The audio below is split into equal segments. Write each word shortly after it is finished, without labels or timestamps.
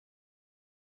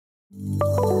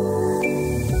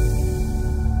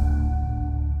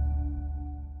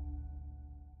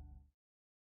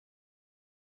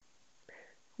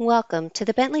Welcome to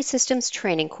the Bentley Systems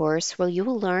training course where you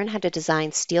will learn how to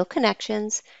design steel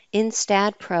connections in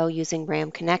STAAD.Pro using RAM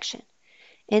connection.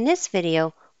 In this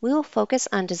video, we will focus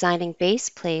on designing base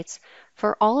plates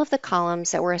for all of the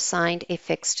columns that were assigned a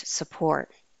fixed support.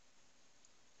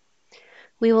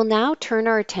 We will now turn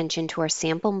our attention to our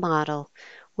sample model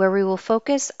where we will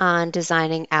focus on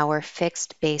designing our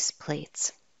fixed base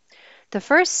plates. The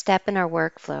first step in our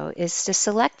workflow is to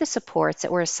select the supports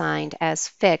that were assigned as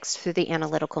fixed through the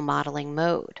analytical modeling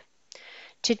mode.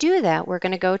 To do that, we're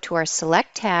going to go to our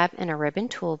Select tab in our ribbon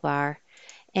toolbar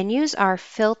and use our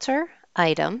Filter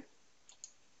item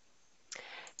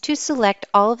to select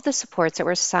all of the supports that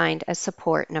were assigned as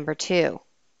support number 2.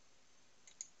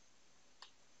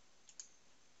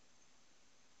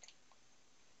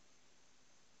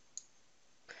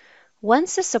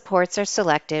 Once the supports are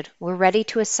selected, we're ready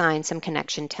to assign some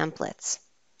connection templates.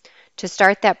 To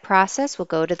start that process, we'll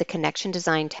go to the Connection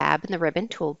Design tab in the ribbon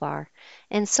toolbar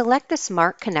and select the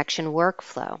Smart Connection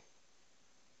workflow.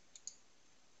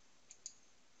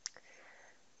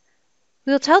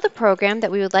 We will tell the program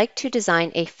that we would like to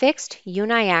design a fixed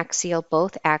uniaxial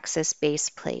both-axis base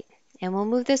plate, and we'll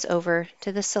move this over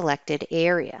to the selected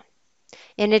area.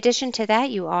 In addition to that,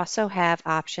 you also have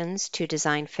options to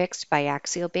design fixed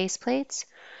biaxial base plates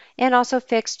and also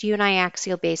fixed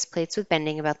uniaxial base plates with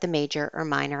bending about the major or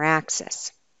minor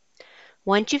axis.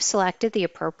 Once you've selected the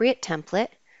appropriate template,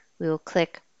 we will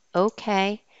click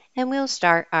OK and we'll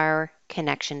start our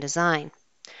connection design.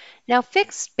 Now,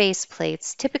 fixed base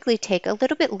plates typically take a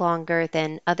little bit longer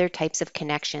than other types of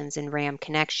connections in RAM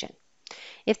connection.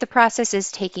 If the process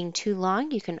is taking too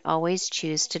long, you can always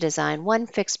choose to design one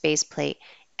fixed base plate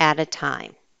at a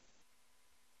time.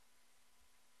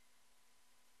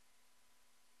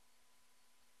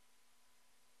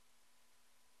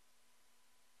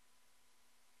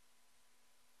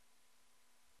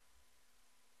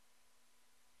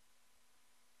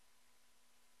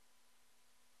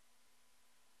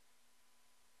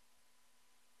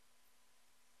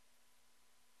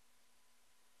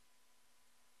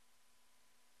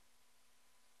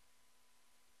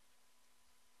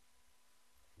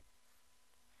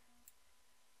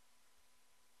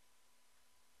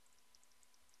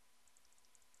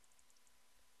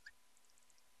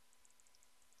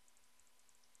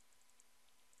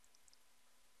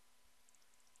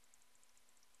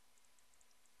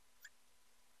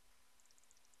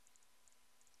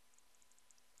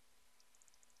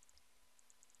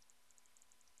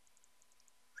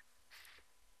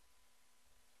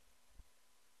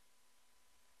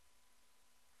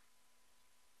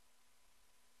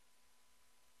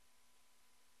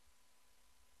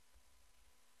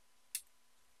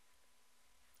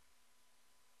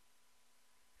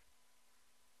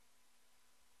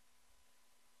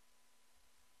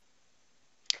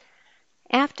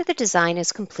 After the design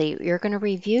is complete, you're going to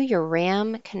review your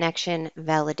RAM connection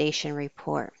validation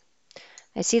report.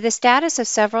 I see the status of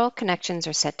several connections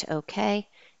are set to OK,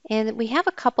 and we have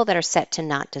a couple that are set to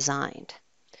not designed.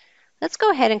 Let's go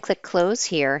ahead and click Close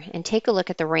here and take a look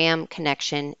at the RAM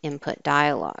connection input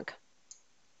dialog.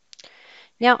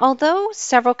 Now, although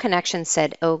several connections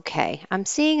said OK, I'm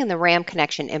seeing in the RAM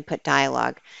connection input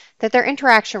dialog that their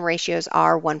interaction ratios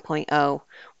are 1.0,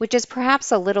 which is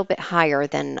perhaps a little bit higher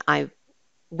than I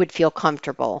would feel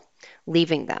comfortable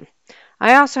leaving them.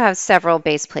 I also have several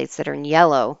base plates that are in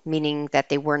yellow, meaning that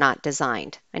they were not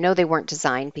designed. I know they weren't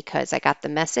designed because I got the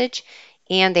message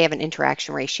and they have an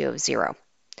interaction ratio of 0.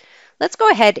 Let's go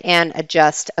ahead and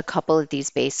adjust a couple of these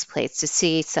base plates to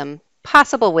see some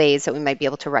possible ways that we might be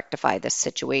able to rectify this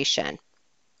situation.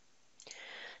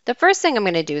 The first thing I'm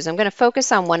going to do is I'm going to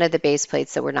focus on one of the base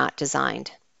plates that were not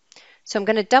designed. So I'm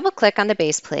going to double click on the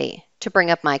base plate to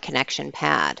bring up my connection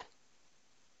pad.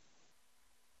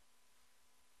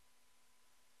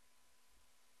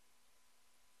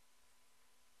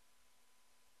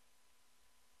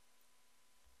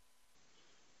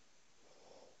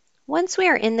 Once we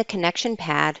are in the connection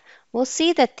pad, we'll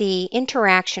see that the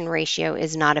interaction ratio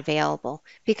is not available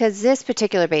because this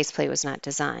particular base plate was not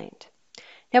designed.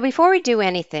 Now, before we do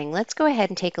anything, let's go ahead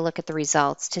and take a look at the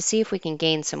results to see if we can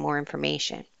gain some more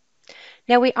information.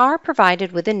 Now, we are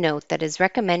provided with a note that is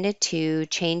recommended to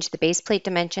change the base plate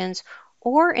dimensions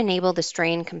or enable the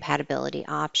strain compatibility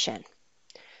option.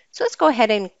 So let's go ahead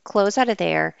and close out of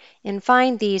there and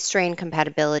find the strain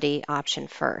compatibility option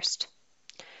first.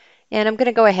 And I'm going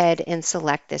to go ahead and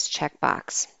select this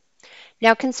checkbox.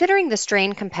 Now, considering the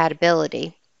strain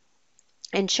compatibility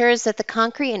ensures that the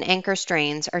concrete and anchor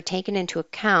strains are taken into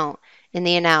account in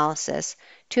the analysis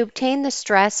to obtain the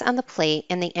stress on the plate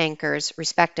and the anchors,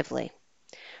 respectively.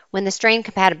 When the strain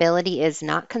compatibility is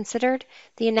not considered,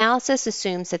 the analysis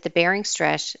assumes that the bearing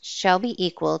stress shall be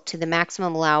equal to the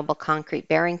maximum allowable concrete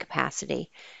bearing capacity,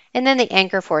 and then the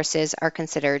anchor forces are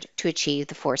considered to achieve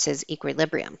the forces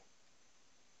equilibrium.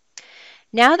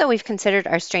 Now that we've considered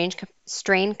our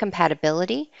strain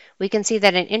compatibility, we can see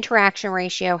that an interaction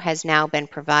ratio has now been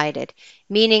provided,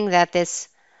 meaning that this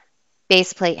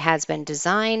base plate has been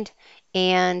designed,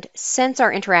 and since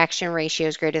our interaction ratio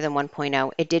is greater than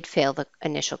 1.0, it did fail the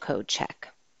initial code check.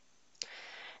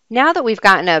 Now that we've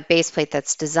gotten a base plate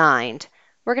that's designed,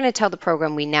 we're going to tell the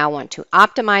program we now want to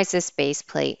optimize this base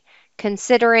plate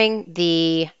considering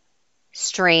the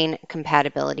strain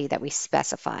compatibility that we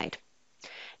specified.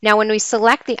 Now, when we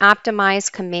select the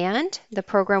optimize command, the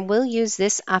program will use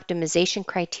this optimization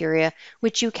criteria,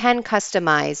 which you can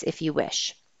customize if you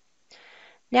wish.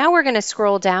 Now we're going to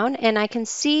scroll down, and I can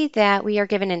see that we are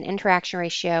given an interaction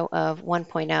ratio of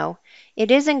 1.0.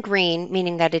 It is in green,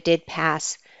 meaning that it did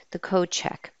pass the code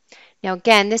check. Now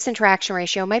again, this interaction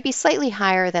ratio might be slightly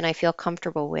higher than I feel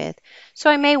comfortable with,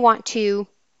 so I may want to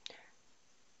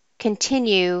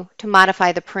continue to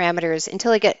modify the parameters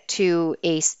until I get to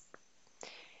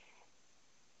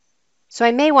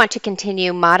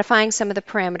continue modifying some of the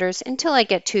parameters until I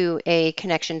get to a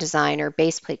connection design or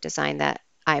base plate design that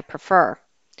I prefer.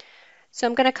 So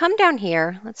I'm going to come down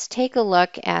here. Let's take a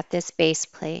look at this base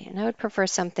plate, and I would prefer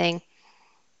something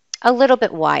a little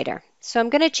bit wider. So I'm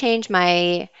going to change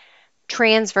my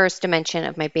transverse dimension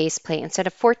of my base plate. Instead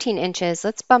of 14 inches,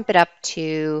 let's bump it up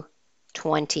to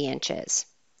 20 inches.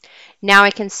 Now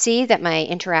I can see that my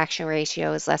interaction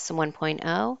ratio is less than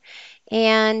 1.0,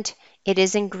 and it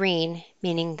is in green,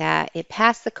 meaning that it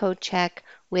passed the code check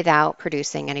without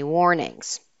producing any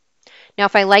warnings. Now,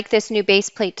 if I like this new base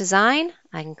plate design,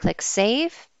 I can click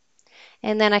Save,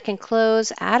 and then I can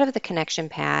close out of the connection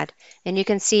pad, and you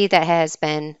can see that has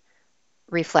been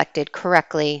reflected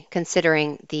correctly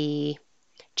considering the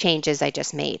changes I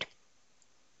just made.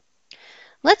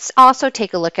 Let's also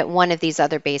take a look at one of these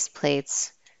other base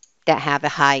plates that have a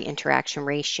high interaction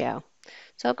ratio.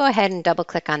 So I'll go ahead and double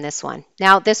click on this one.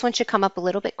 Now this one should come up a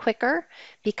little bit quicker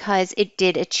because it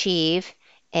did achieve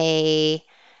a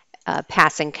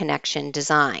passing connection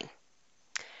design.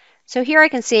 So here I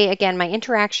can see again my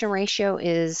interaction ratio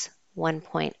is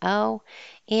 1.0,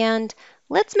 and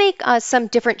let's make some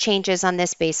different changes on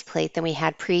this base plate than we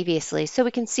had previously so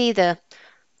we can see the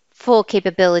full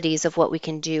capabilities of what we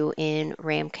can do in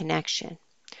RAM connection.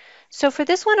 So for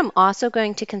this one, I'm also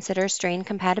going to consider strain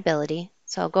compatibility.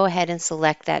 So I'll go ahead and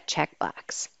select that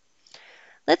checkbox.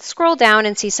 Let's scroll down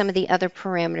and see some of the other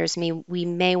parameters we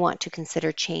may want to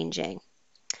consider changing.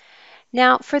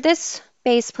 Now for this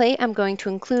base plate, I'm going to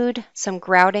include some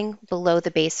grouting below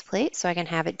the base plate so I can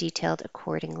have it detailed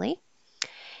accordingly.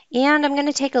 And I'm going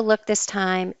to take a look this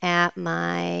time at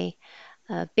my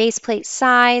base plate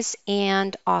size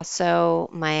and also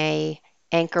my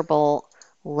anchor bolt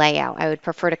layout. I would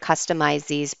prefer to customize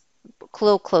these a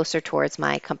little closer towards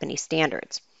my company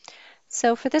standards.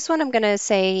 So for this one, I'm going to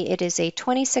say it is a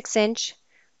 26-inch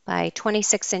by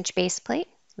 26-inch base plate.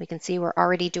 We can see we're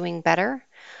already doing better.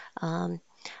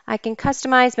 I can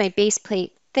customize my base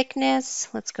plate thickness.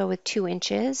 Let's go with 2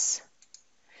 inches.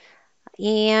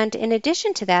 And in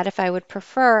addition to that, if I would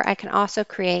prefer, I can also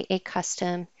create a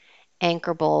custom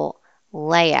anchor bolt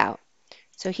layout.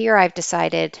 So here I've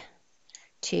decided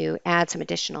to add some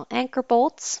additional anchor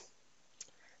bolts.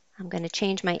 I'm going to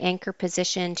change my anchor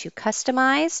position to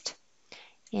customized.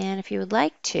 And if you would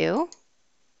like to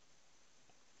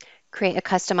create a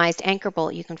customized anchor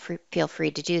bolt, you can feel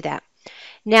free to do that.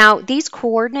 Now, these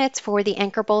coordinates for the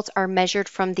anchor bolts are measured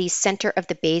from the center of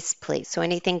the base plate. So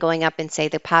anything going up in, say,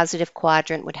 the positive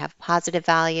quadrant would have positive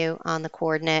value on the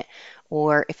coordinate,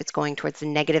 or if it's going towards the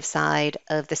negative side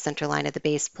of the center line of the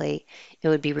base plate, it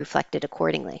would be reflected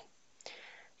accordingly.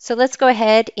 So let's go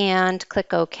ahead and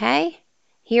click OK.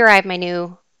 Here I have my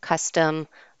new custom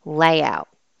layout.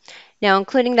 Now,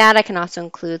 including that, I can also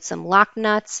include some lock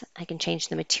nuts. I can change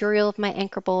the material of my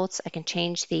anchor bolts. I can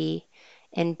change the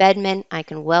embedment. I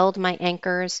can weld my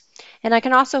anchors. And I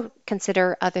can also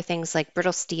consider other things like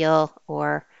brittle steel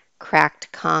or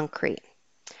cracked concrete.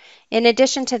 In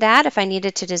addition to that, if I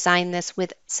needed to design this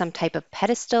with some type of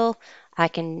pedestal, I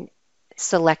can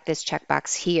select this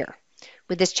checkbox here.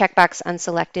 With this checkbox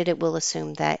unselected, it will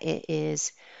assume that it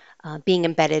is being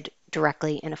embedded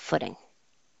directly in a footing.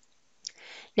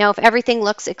 Now, if everything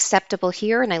looks acceptable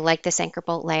here and I like this anchor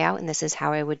bolt layout, and this is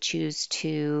how I would choose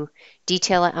to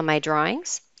detail it on my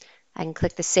drawings, I can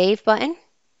click the Save button and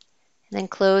then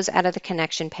close out of the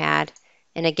connection pad.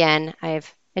 And again,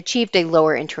 I've achieved a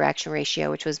lower interaction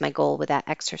ratio, which was my goal with that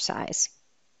exercise.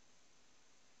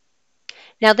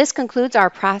 Now this concludes our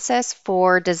process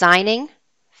for designing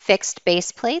fixed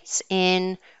base plates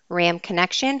in RAM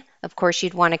connection. Of course,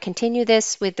 you'd want to continue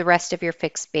this with the rest of your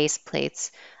fixed base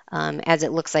plates, as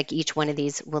it looks like each one of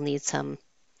these will need some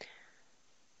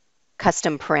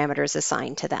custom parameters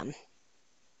assigned to them.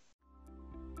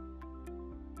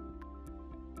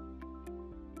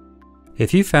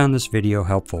 If you found this video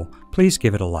helpful, please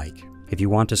give it a like. If you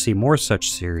want to see more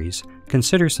such series,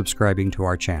 consider subscribing to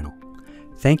our channel.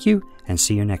 Thank you, and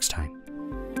see you next time.